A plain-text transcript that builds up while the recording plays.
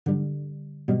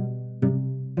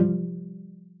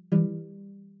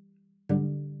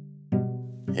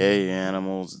Hey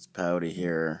animals, it's Pouty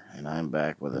here, and I'm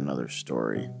back with another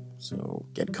story. So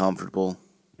get comfortable,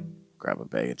 grab a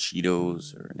bag of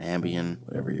Cheetos or an Ambien,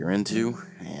 whatever you're into,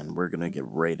 and we're gonna get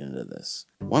right into this.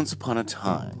 Once upon a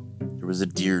time, there was a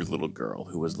dear little girl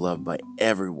who was loved by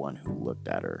everyone who looked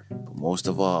at her, but most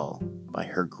of all, by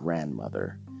her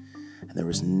grandmother. And there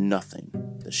was nothing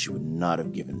that she would not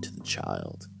have given to the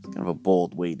child. It's kind of a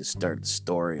bold way to start the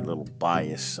story, a little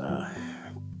bias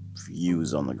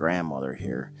views on the grandmother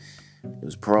here. It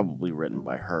was probably written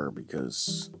by her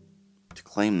because to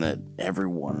claim that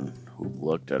everyone who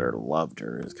looked at her loved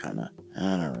her is kind of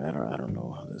I don't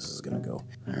know how this is gonna go.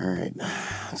 All right,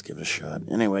 let's give it a shot.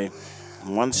 Anyway,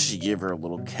 once she gave her a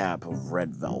little cap of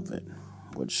red velvet,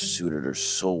 which suited her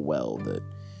so well that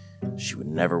she would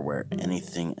never wear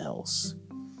anything else,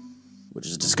 which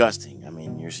is disgusting. I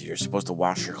mean, you're supposed to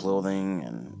wash your clothing,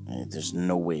 and there's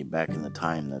no way back in the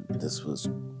time that this was,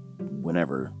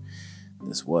 whenever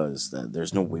this was, that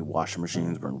there's no way washing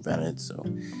machines were invented. So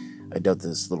I doubt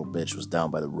this little bitch was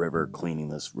down by the river cleaning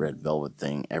this red velvet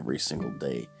thing every single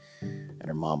day. And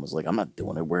her mom was like, I'm not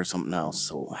doing it, wear something else.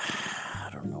 So I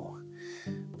don't know.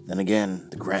 But then again,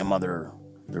 the grandmother,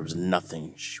 there was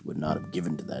nothing she would not have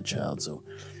given to that child. So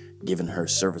giving her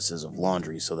services of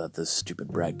laundry so that this stupid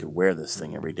brat could wear this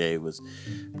thing every day was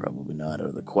probably not out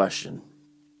of the question.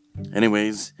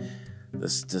 Anyways,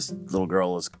 this little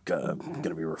girl is going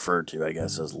to be referred to, I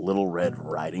guess, as Little Red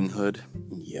Riding Hood.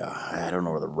 Yeah, I don't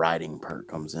know where the riding part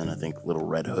comes in. I think Little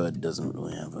Red Hood doesn't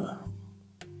really have a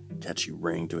catchy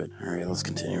ring to it. All right, let's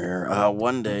continue here.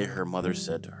 One day, her mother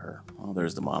said to her, oh,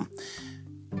 there's the mom,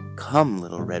 "Come,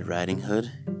 Little Red Riding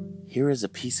Hood. Here is a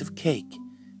piece of cake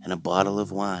and a bottle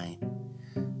of wine.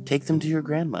 Take them to your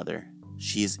grandmother.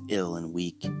 She is ill and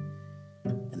weak,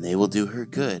 and they will do her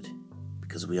good,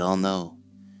 because we all know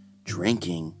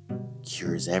drinking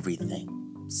cures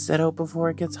everything. Set out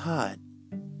before it gets hot,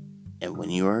 and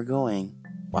when you are going,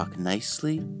 walk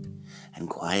nicely and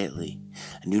quietly,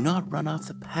 and do not run off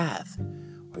the path,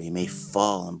 or you may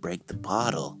fall and break the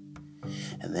bottle,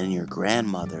 and then your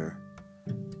grandmother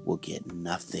will get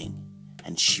nothing,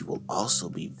 and she will also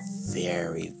be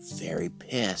very, very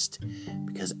pissed,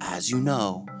 because as you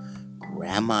know,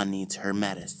 Grandma needs her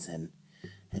medicine,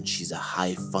 and she's a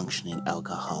high-functioning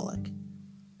alcoholic.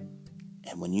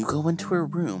 And when you go into her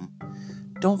room,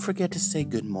 don't forget to say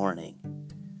good morning.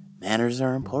 Manners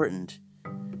are important,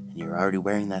 and you're already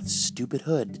wearing that stupid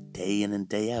hood day in and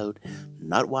day out,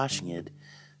 not washing it,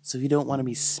 so you don't want to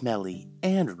be smelly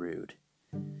and rude.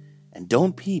 And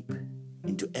don't peep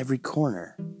into every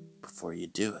corner before you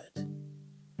do it."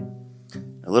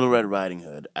 A Little Red Riding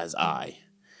Hood, as I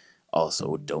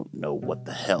also don't know what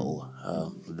the hell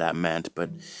that meant, but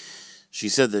she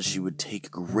said that she would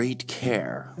take great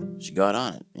care. She got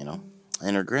on it,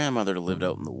 And her grandmother lived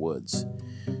out in the woods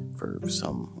for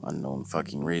some unknown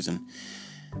fucking reason.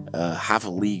 Half a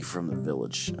league from the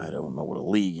village. I don't know what a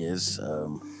league is.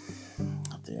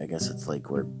 I guess it's like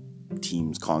where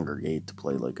teams congregate to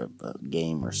play like a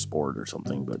game or sport or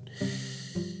something, but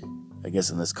I guess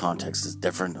in this context it's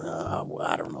different.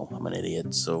 I don't know. I'm an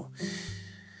idiot. So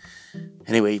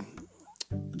anyway,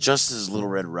 just as Little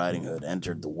Red Riding Hood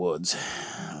entered the woods,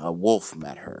 a wolf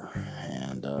met her,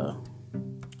 and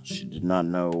she did not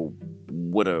know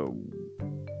what a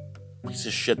piece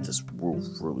of shit this wolf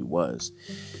really was.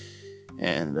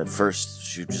 And at first,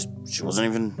 she wasn't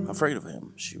even afraid of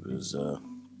him. She was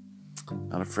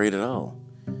not afraid at all.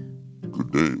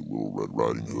 "Good day, Little Red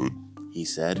Riding Hood," he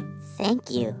said. "Thank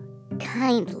you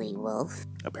kindly, Wolf."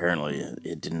 Apparently,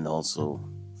 it didn't also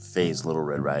faze Little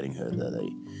Red Riding Hood that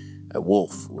a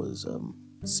wolf was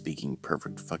speaking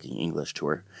perfect fucking English to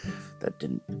her. That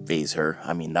didn't faze her.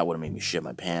 I mean, that would have made me shit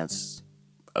my pants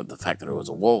of the fact that it was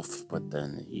a wolf, but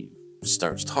then he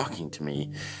starts talking to me.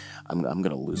 I'm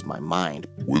gonna lose my mind.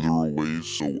 "Whither away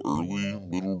so early,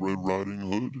 Little Red Riding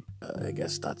Hood?" I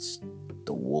guess that's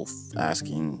the wolf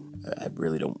asking. I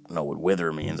really don't know what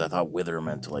wither means. I thought wither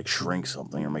meant to like shrink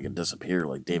something or make it disappear,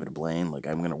 like David Blaine, like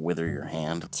I'm gonna wither your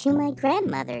hand. "To my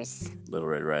grandmother's." Little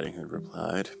Red Riding Hood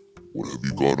replied. "What have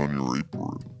you got on your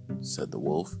apron?" said the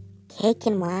wolf. "Cake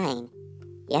and wine.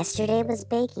 Yesterday was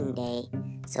baking day,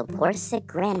 so poor sick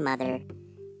grandmother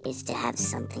is to have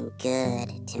something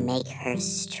good to make her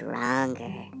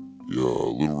stronger." "Yeah,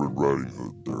 Little Red Riding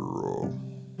Hood,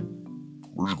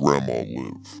 where's Grandma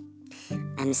live?"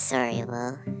 "I'm sorry,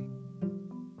 Wolf,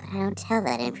 but I don't tell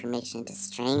that information to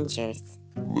strangers."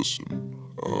 "Listen,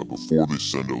 before they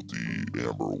send out the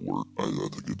Amber Alert, I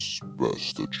think it's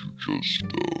best that you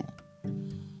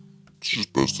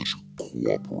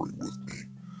cooperate with me.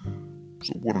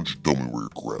 So why don't you tell me where your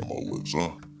grandma lives,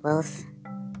 huh?" "Wolf,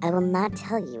 I will not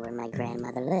tell you where my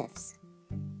grandmother lives.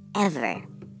 Ever.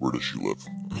 Where does she live?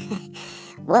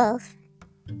 Wolf,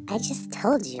 I just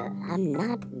told you I'm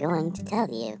not going to tell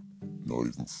you. Not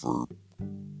even for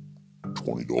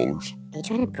 $20? Are you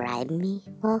trying to bribe me,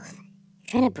 Wolf?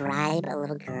 You're trying to bribe a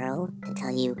little girl to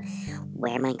tell you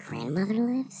where my grandmother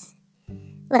lives?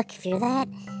 Look, if you're that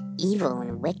evil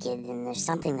and wicked and there's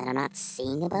something that I'm not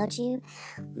seeing about you,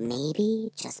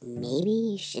 maybe, just maybe,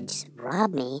 you should just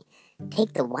rob me,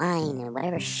 take the wine and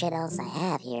whatever shit else I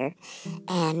have here,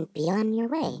 and be on your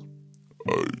way.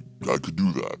 I could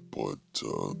do that, but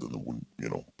then it wouldn't,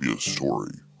 be a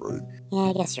story, right? Yeah,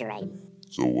 I guess you're right.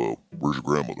 So, where's your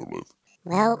grandmother live?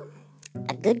 Well,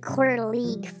 a good quarter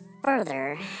league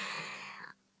further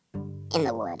in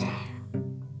the wood.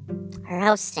 Her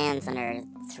house stands under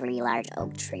 3 large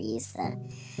oak trees, the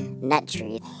nut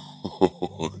tree.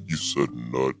 You said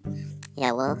nut.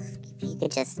 Yeah, Wolf, if you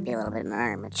could just be a little bit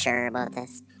more mature about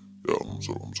this. Yeah, I'm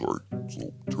sorry. It's a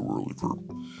little too early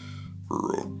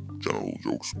for general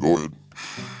jokes. Go ahead.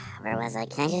 Where was I?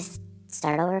 Can I just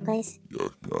start over, please? Yeah,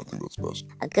 I think that's best.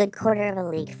 A good quarter of a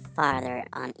league farther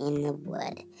on in the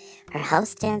wood. Her house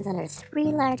stands under 3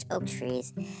 large oak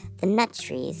trees, the nut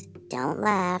trees. Don't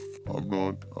laugh. I'm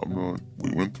not.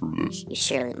 We went through this. You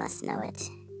surely must know it.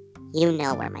 You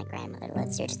know where my grandmother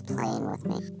lives. You're just playing with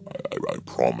me. I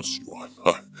promise you,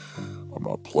 I'm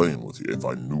not playing with you. If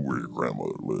I knew where your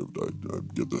grandmother lived,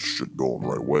 I'd get this shit going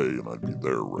right away, and I'd be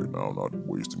there right now, not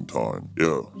wasting time.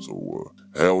 Yeah, so,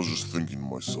 hey, I was just thinking to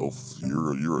myself,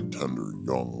 you're a tender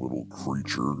young little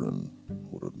creature, and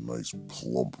what a nice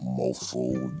plump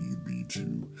mouthful you'd be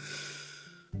to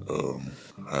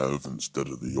have instead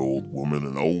of the old woman.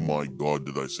 And oh my god,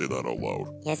 did I say that out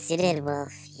loud? Yes, you did,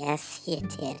 Wolf. Yes, you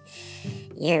did.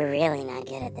 You're really not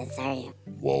good at this, are you?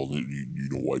 Well, you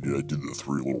know what I did? I did the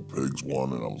 3 Little Pigs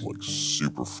one, and I was like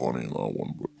super funny in that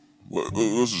one, but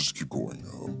let's just keep going.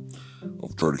 I'll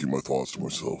try to keep my thoughts to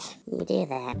myself. You do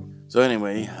that. So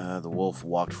anyway, the wolf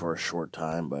walked for a short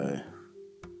time by,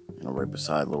 right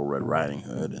beside Little Red Riding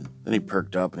Hood, and then he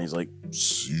perked up and he's like,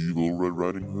 See, Little Red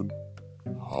Riding Hood?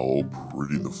 How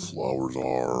pretty the flowers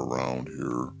are around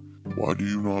here. Why do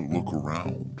you not look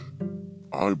around?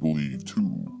 I believe,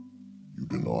 too, you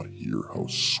do not hear how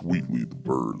sweetly the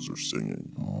birds are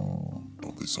singing.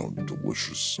 Don't they sound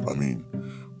delicious? I mean,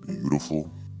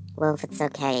 beautiful? Wolf, it's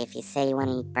okay. If you say you want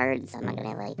to eat birds, I'm not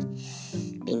gonna,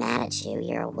 be mad at you.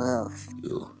 You're a wolf.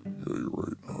 Yeah, you're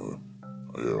right.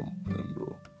 I am,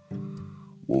 and,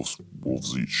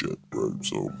 wolves eat shit, right?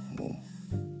 So,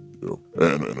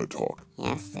 yeah, and I talk.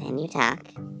 Yes, and you talk.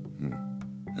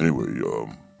 Anyway,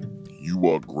 you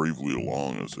walk gravely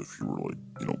along as if you were,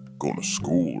 going to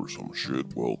school or some shit.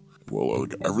 Well,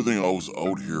 everything else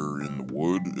out here in the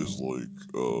wood is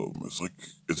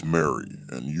it's merry,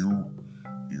 and you're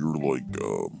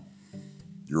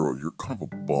you're kind of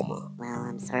a bummer. Well,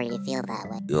 I'm sorry you feel that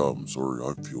way. Yeah, I'm sorry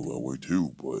I feel that way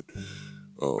too, but,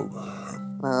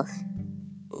 Wolf,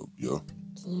 yeah.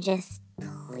 can you just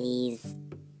please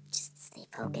just stay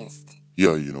focused?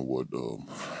 Yeah, you know what,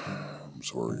 I'm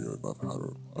sorry,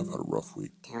 I've had a rough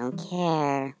week. Don't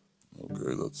care.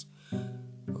 Okay,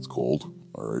 that's cold.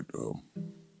 Alright,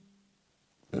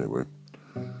 anyway.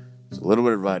 So Little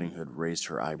Red Riding Hood raised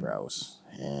her eyebrows,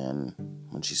 and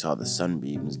when she saw the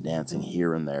sunbeams dancing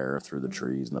here and there through the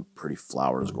trees and the pretty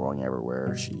flowers growing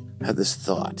everywhere, she had this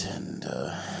thought, and,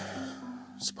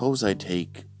 suppose I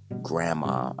take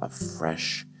Grandma a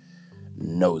fresh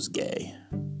nosegay.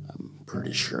 I'm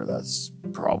pretty sure that's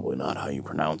probably not how you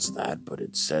pronounce that, but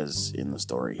it says in the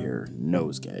story here,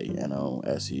 nosegay,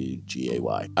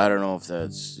 Nosegay. I don't know if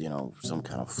that's, some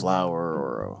kind of flower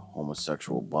or a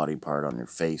homosexual body part on your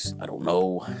face. I don't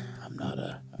know. I'm not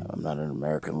an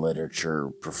American literature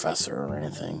professor or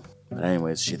anything. But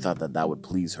anyways, she thought that would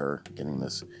please her, getting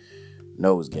this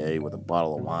nosegay with a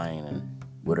bottle of wine and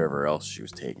whatever else she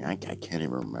was taking. I can't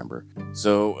even remember.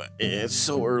 So it's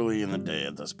so early in the day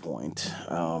at this point.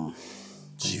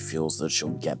 She feels that she'll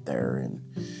get there in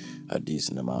a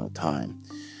decent amount of time.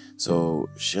 So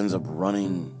she ends up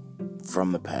running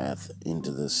from the path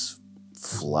into this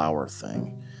flower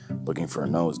thing, looking for a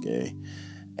nosegay.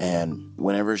 And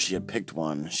whenever she had picked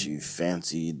one, she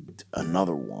fancied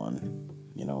another one,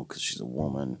 because she's a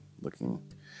woman looking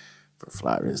for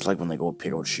flowers. It's like when they go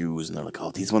pick out shoes and they're like,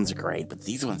 oh, these ones are great, but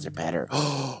these ones are better.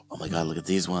 Oh my god, look at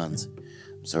these ones.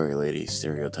 I'm sorry, lady,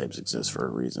 stereotypes exist for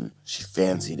a reason. She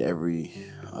fancied every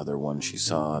other one she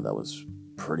saw that was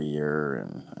prettier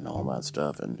and all that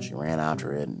stuff, and she ran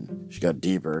after it, and she got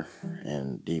deeper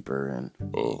and deeper, and...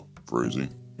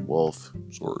 Phrasing. Wolf.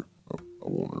 Sorry, I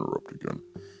won't interrupt again.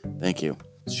 Thank you.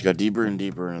 She got deeper and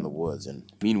deeper into the woods, and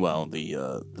meanwhile,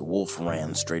 the wolf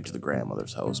ran straight to the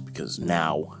grandmother's house because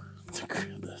now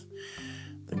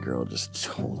the girl just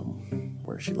told him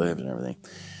where she lived and everything.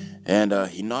 And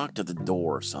he knocked at the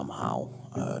door somehow.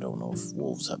 I don't know if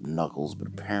wolves have knuckles, but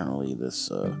apparently this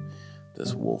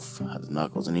wolf has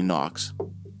knuckles. And he knocks,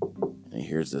 and he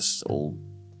hears this old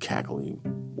cackly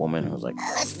woman who's like,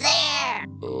 "Who's there?"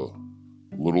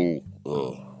 Little,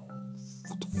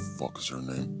 what the fuck is her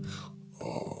name?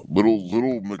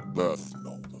 Little Macbeth.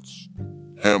 No, that's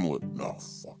Hamlet. No,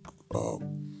 fuck.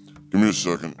 Give me a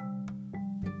second.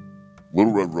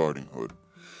 Little Red Riding Hood.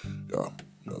 Yeah,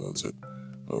 that's it.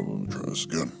 Let me try this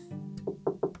again.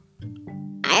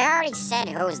 I already said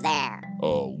who's there.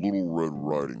 Little Red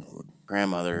Riding Hood.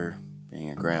 grandmother, being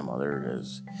a grandmother,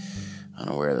 is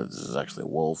unaware that this is actually a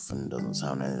wolf and doesn't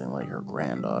sound anything like her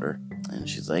granddaughter. And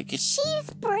she's like, She's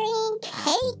bringing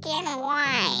cake and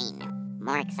wine.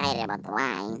 More excited about the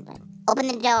wine, but open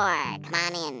the door. Come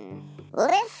on in.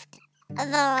 Lift the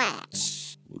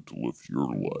latch. Like to lift your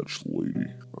latch, lady.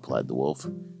 replied the wolf,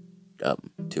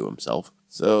 to himself.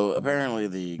 So apparently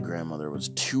the grandmother was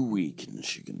too weak and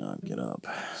she could not get up.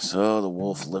 So the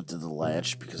wolf lifted the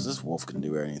latch because this wolf can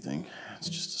do anything. It's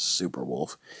just a super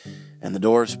wolf. And the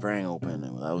door sprang open,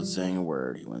 and without saying a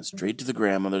word, he went straight to the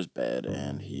grandmother's bed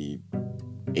and he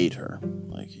ate her.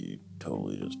 Like, he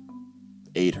totally just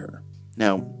ate her.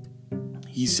 Now,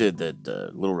 he said that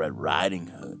Little Red Riding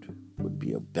Hood would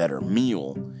be a better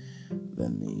meal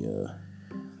than the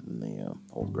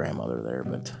old grandmother there,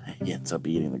 but he ends up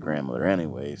eating the grandmother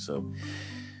anyway, so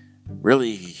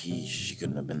really she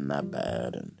couldn't have been that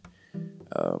bad. And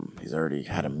he's already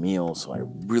had a meal, so I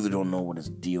really don't know what his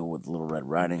deal with Little Red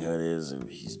Riding Hood is. If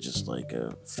he's just like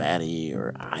a fatty,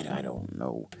 or I don't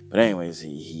know. But anyways,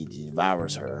 he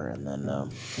devours her, and then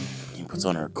he puts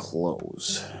on her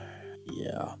clothes.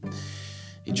 Yeah,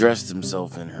 he dressed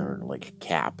himself in her like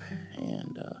cap,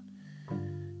 and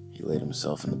he laid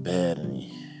himself in the bed, and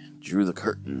he drew the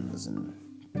curtains and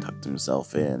tucked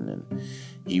himself in, and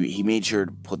he made sure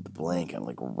to put the blanket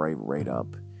like right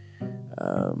up,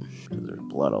 because there's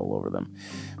blood all over them,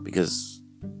 because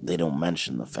they don't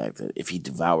mention the fact that if he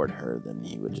devoured her, then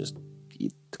he would just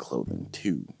eat the clothing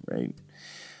too, right?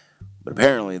 But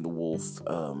apparently the wolf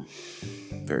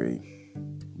very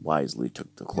wisely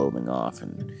took the clothing off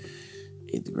and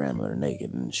ate the grandmother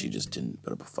naked, and she just didn't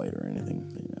put up a fight or anything.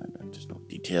 There's no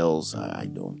details. I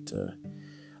didn't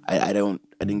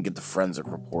get the forensic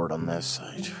report on this.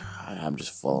 I'm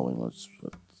just following what's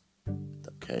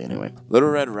okay. Anyway, Little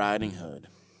Red Riding Hood.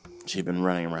 She'd been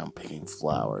running around picking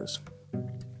flowers,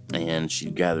 and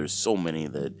she gathered so many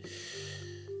that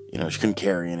she couldn't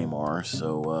carry anymore.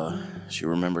 So she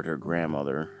remembered her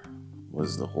grandmother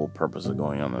was the whole purpose of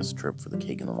going on this trip, for the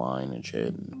cake and the wine and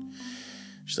shit. And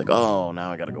she's like, oh,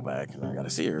 now I gotta go back and I gotta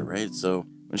see her, right? So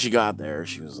when she got there,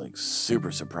 she was like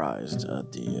super surprised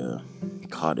at the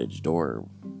cottage door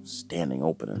standing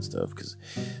open and stuff, because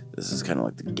this is kind of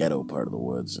like the ghetto part of the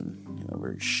woods, and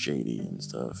very shady and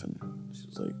stuff. And she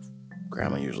was like,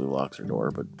 Grandma usually locks her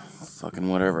door, but fucking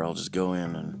whatever, I'll just go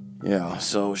in. And yeah,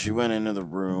 so she went into the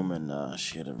room, and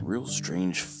she had a real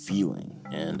strange feeling,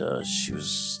 and she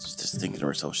was just thinking to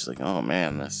herself, she's like, oh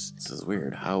man, this is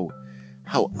weird. How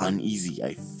uneasy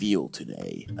I feel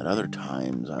today. At other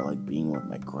times, I like being with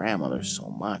my grandmother so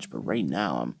much, but right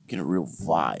now I'm getting a real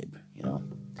vibe,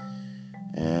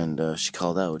 And she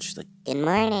called out. She's like, Good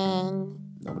morning.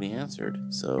 nobody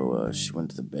answered. So she went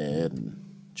to the bed and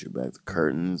drew back the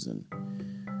curtains, and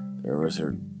there was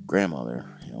her grandmother,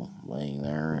 laying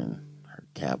there, and her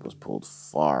cap was pulled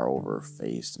far over her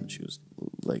face, and she was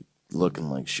like looking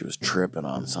like she was tripping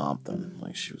on something,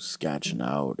 like she was sketching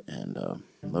out. And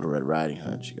Little Red Riding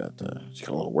Hood, she got a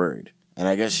little worried, and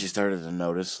I guess she started to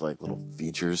notice like little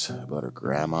features about her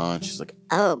grandma, and she's like,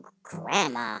 Oh,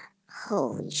 Grandma.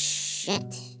 Holy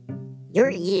shit.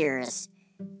 Your ears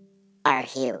are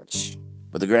huge.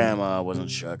 but the grandma wasn't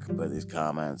shook by these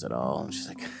comments at all, and she's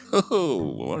like,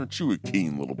 Oh, well, aren't you a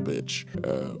keen little bitch?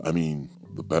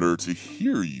 The better to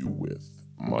hear you with,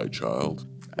 my child.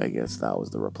 I guess that was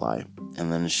the reply.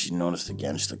 And then she noticed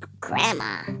again, she's like,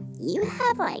 Grandma, you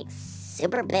have like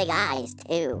super big eyes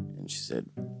too. and she said,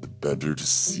 The better to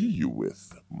see you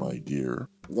with, my dear.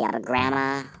 Yeah, but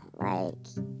Grandma, like,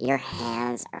 your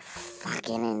hands are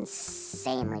fucking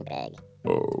insanely big.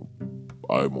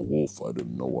 I'm a wolf. I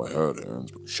didn't know I had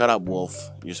hands. shut up, wolf.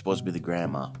 You're supposed to be the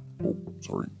grandma. Oh,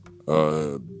 sorry.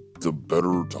 The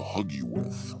better to hug you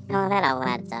with. Oh, that all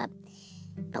adds up.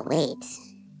 But wait.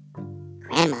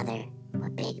 Grandmother,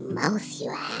 what big mouth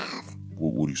you have.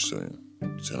 What are you saying?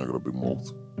 You saying I got a big mouth?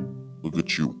 Look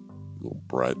at you, little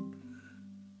brat.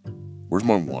 Where's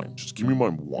my wine? Just give me my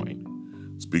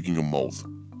wine. Speaking of mouth,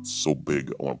 it's so big,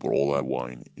 I want to put all that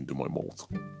wine into my mouth.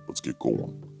 Let's get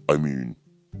going. I mean,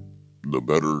 the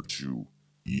better to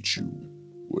eat you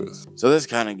with. So this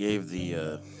kind of gave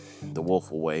the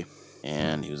wolf away,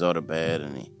 and he was out of bed,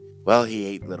 and he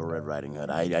ate Little Red Riding Hood.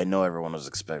 I know everyone was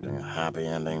expecting a happy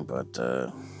ending, but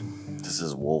this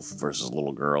is wolf versus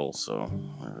little girl, so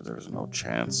there was no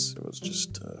chance. It was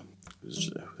just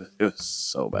it was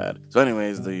so bad. So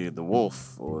anyways, the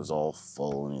wolf was all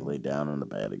full, and he lay down in the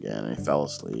bed again, and he fell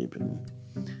asleep, and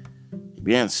he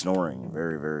began snoring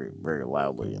very, very, very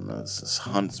loudly. And this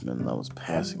huntsman that was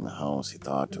passing the house, he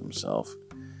thought to himself,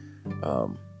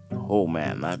 oh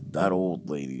man, that old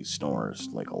lady snores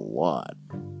like a lot.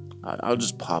 I'll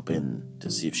just pop in to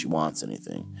see if she wants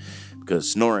anything,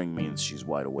 because snoring means she's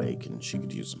wide awake and she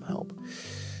could use some help.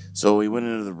 So he went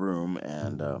into the room,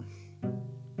 and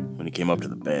when he came up to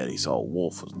the bed, he saw a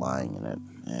wolf was lying in it,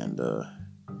 and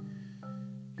he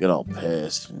got all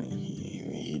pissed, and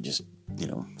he just,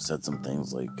 said some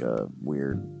things like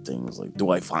weird things like, "Do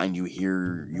I find you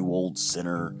here, you old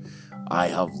sinner? I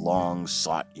have long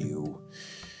sought you,"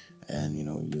 and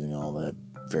using all that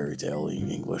fairy tale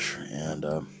English, and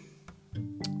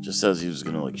just as he was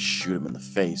gonna shoot him in the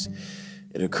face,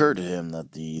 it occurred to him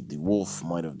that the wolf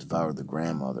might have devoured the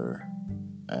grandmother,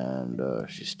 and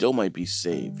she still might be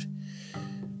saved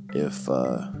if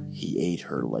he ate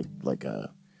her like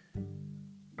a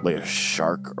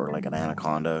shark or like an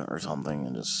anaconda or something,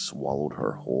 and just swallowed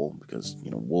her whole, because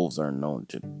wolves are known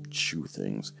to chew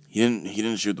things. He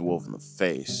didn't shoot the wolf in the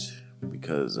face,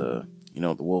 because the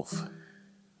wolf,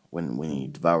 when he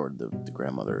devoured the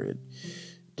grandmother, it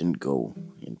didn't go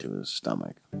into his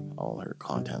stomach, all her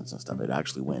contents and stuff. It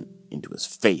actually went into his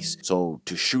face. So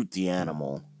to shoot the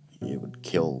animal, it would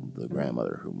kill the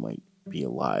grandmother, who might be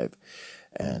alive.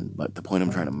 But the point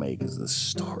I'm trying to make is this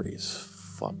story is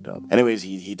fucked up. Anyways,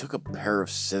 he took a pair of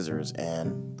scissors,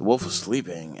 and the wolf was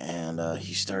sleeping, and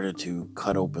he started to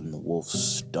cut open the wolf's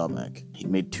stomach. He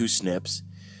made 2 snips,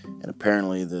 and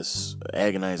apparently this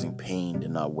agonizing pain did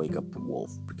not wake up the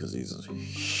wolf, because he's a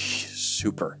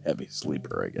super heavy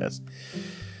sleeper, I guess.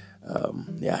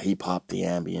 He popped the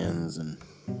Ambiens, and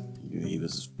he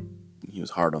was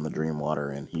hard on the dream water,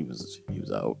 and he was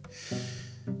out.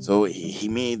 So he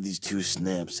made these 2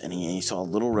 snips, and he saw a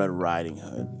Little Red Riding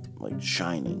Hood,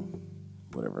 shining,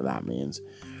 whatever that means.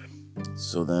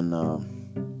 So then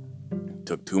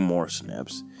took 2 more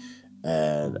snips,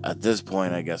 and at this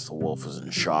point, I guess the wolf was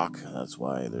in shock. That's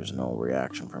why there's no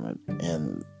reaction from it.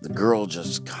 And the girl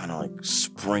just kind of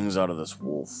springs out of this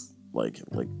wolf, like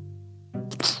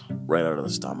right out of the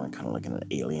stomach, kind of like in an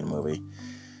alien movie.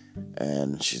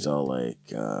 And she's all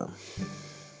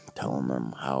telling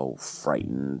them how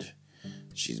frightened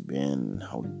she's been,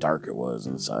 how dark it was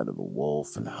inside of the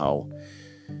wolf, and how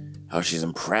she's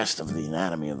impressed of the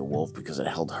anatomy of the wolf, because it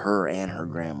held her and her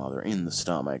grandmother in the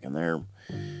stomach, and they're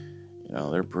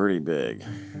pretty big.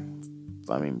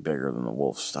 I mean, bigger than the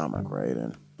wolf's stomach, right?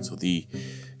 And so the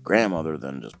grandmother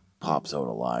then just pops out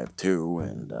alive too,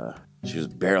 and she was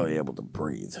barely able to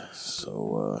breathe.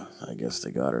 So I guess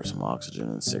they got her some oxygen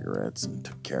and cigarettes and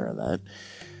took care of that.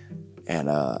 And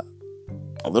a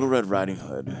Little Red Riding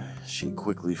Hood, she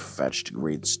quickly fetched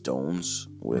great stones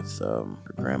with her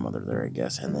grandmother there, I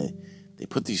guess, and they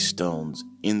put these stones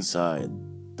inside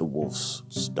the wolf's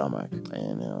stomach.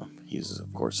 And he's,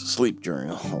 of course, asleep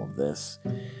during all of this,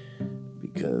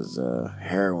 because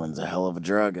heroin's a hell of a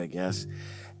drug, I guess.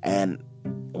 And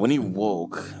when he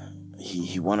woke,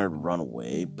 he wanted to run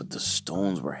away, but the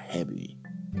stones were heavy.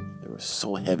 They were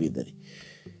so heavy that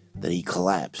he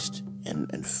collapsed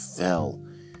and fell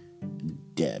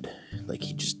dead.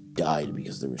 He just died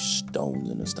because there were stones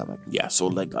in his stomach. Yeah, so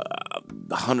a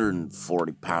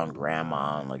 140-pound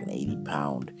grandma and an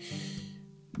 80-pound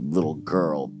little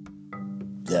girl,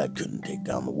 that couldn't take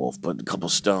down the wolf, but a couple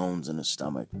stones in his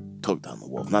stomach took down the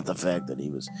wolf. Not the fact that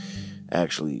he was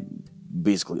actually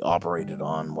basically operated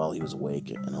on while he was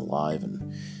awake and alive,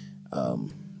 and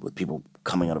with people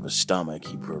coming out of his stomach,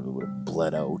 he probably would have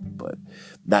bled out, but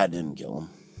that didn't kill him.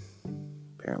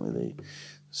 Apparently they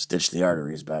stitched the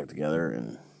arteries back together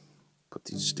and put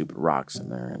these stupid rocks in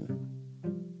there, and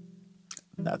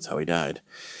that's how he died.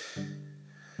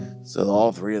 So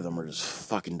all 3 of them were just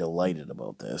fucking delighted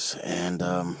about this, and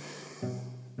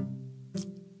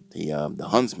the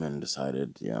huntsman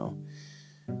decided, I'm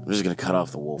just gonna cut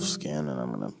off the wolf's skin, and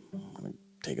I'm gonna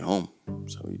take it home.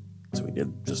 So he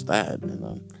did just that,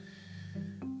 and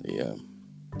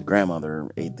the grandmother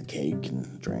ate the cake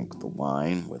and drank the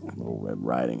wine with Little Red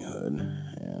Riding Hood,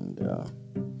 and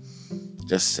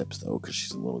just sips though, because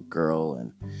she's a little girl,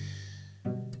 and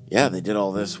Yeah, they did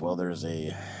all this while there's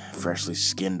a freshly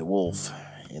skinned wolf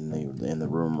in the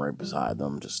room right beside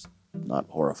them, just not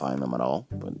horrifying them at all.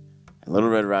 But Little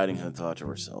Red Riding Hood thought to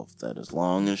herself that as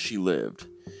long as she lived,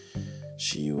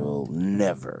 she will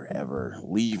never ever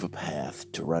leave a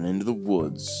path to run into the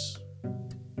woods,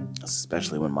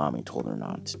 especially when Mommy told her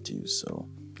not to do so.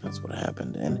 That's what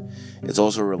happened. And it's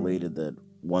also related that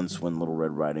once when Little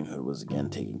Red Riding Hood was again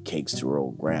taking cakes to her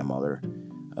old grandmother,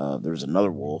 there was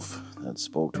another wolf that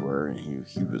spoke to her, and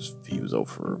he was out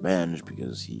for revenge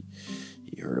because he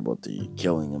heard about the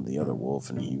killing of the other wolf,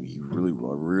 and he really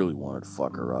wanted to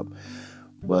fuck her up.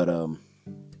 But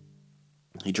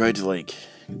he tried to like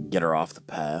get her off the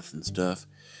path and stuff.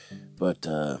 But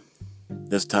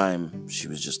this time she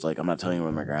was just like, I'm not telling you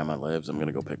where my grandma lives. I'm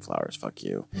gonna go pick flowers. Fuck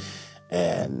you.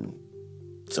 And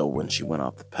so when she went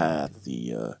off the path,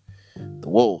 the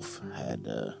wolf had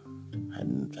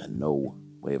no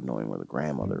way of knowing where the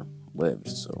grandmother lived.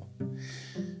 So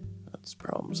that's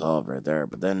problem solved right there.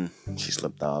 But then she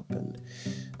slipped up and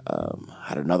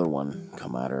had another one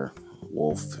come at her,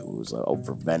 wolf, who was out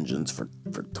for vengeance for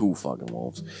two fucking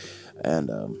wolves.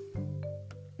 And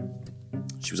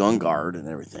she was on guard and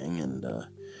everything, and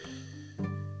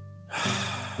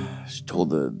she told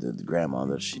the grandma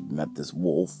that she'd met this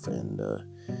wolf and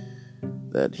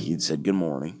that he'd said good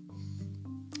morning.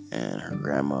 And her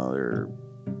grandmother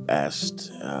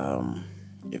asked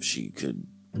if she could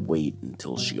wait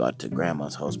until she got to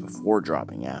Grandma's house before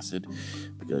dropping acid,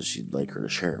 because she'd like her to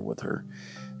share it with her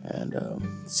and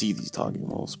see these talking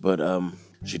wolves. But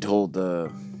she told her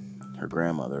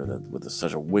grandmother that with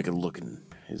such a wicked look in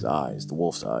his eyes, the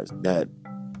wolf's eyes, that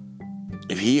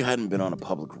if he hadn't been on a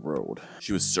public road,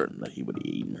 she was certain that he would have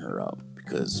eaten her up,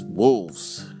 because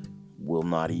wolves will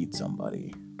not eat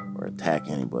somebody or attack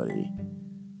anybody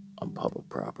on public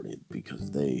property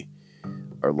because they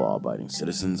are law-abiding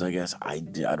citizens, I guess. I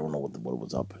don't know what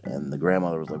was up. And the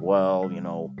grandmother was like, well,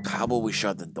 how about we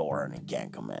shut the door and he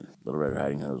can't come in? Little Red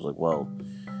Riding Hood was like, well,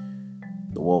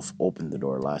 the wolf opened the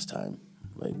door last time,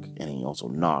 and he also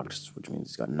knocked, which means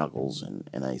he's got knuckles,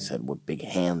 and I said, what big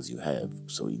hands you have.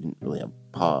 So he didn't really have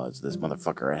paws. This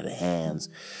motherfucker had hands.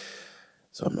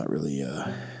 So I'm not really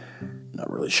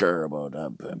sure about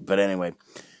that. But anyway,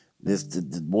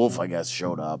 the wolf, I guess,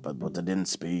 showed up, but they didn't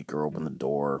speak or open the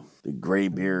door. The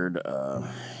Graybeard, I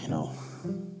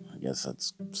guess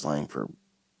that's slang for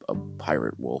a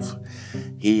pirate wolf.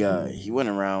 He went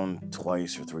around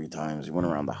twice or three times. He went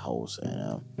around the house,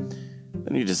 and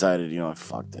then he decided,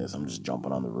 fuck this. I'm just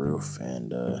jumping on the roof,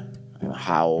 and I'm gonna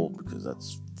howl because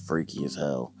that's freaky as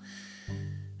hell.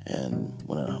 And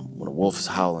when a wolf is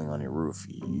howling on your roof,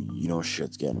 you know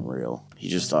shit's getting real. He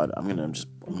just thought, I'm gonna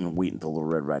wait until Little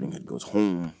Red Riding Hood goes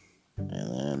home,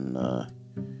 and then I'll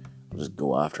just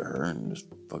go after her and just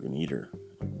fucking eat her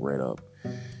right up,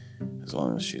 as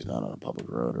long as she's not on a public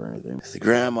road or anything. The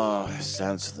grandma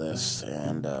sensed this,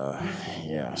 and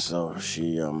so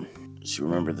she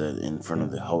remembered that in front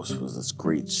of the house was this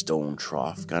great stone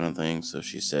trough kind of thing. So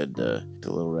she said to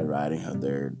Little Red Riding Hood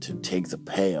there to take the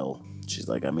pail. She's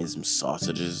like, I made some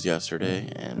sausages yesterday.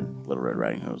 And Little Red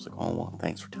Riding Hood was like, oh, well,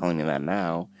 thanks for telling me that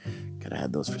now. Could have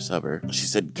had those for supper. She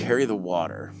said, carry the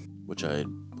water, which I had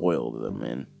boiled them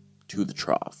in, to the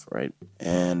trough, right?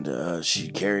 And she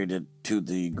carried it to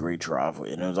the great trough,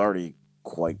 and it was already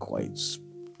quite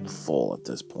full at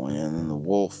this point. And then the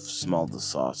wolf smelled the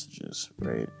sausages,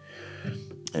 right?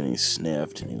 And he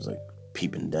sniffed, and he was like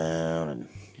peeping down, and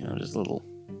just a little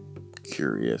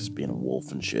curious, being a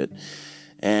wolf and shit.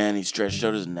 And he stretched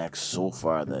out his neck so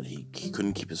far that he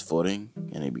couldn't keep his footing,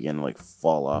 and he began to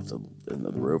fall off the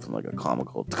roof in a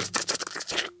comical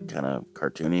kind of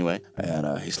cartoony way.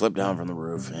 And he slipped down from the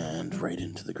roof and right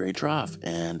into the great trough.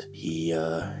 And he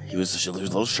was a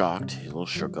little shocked, he was a little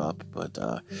shook up, but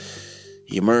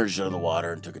he emerged out of the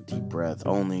water and took a deep breath,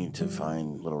 only to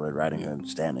find Little Red Riding Hood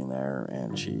standing there,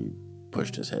 and she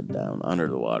pushed his head down under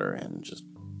the water and just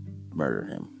murdered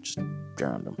him, just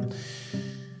drowned him.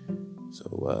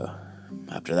 So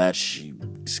after that, she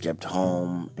skipped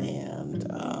home and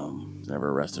was never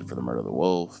arrested for the murder of the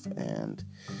wolf, and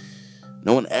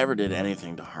no one ever did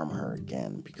anything to harm her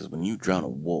again, because when you drown a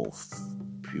wolf,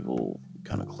 people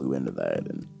kind of clue into that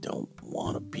and don't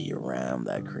want to be around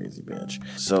that crazy bitch.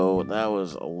 So that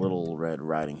was a Little Red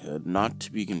Riding Hood, not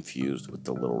to be confused with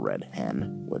the Little Red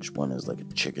Hen, which one is like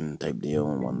a chicken type deal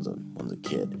and one's a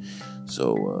kid.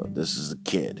 So this is the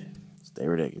kid. Stay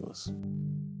ridiculous.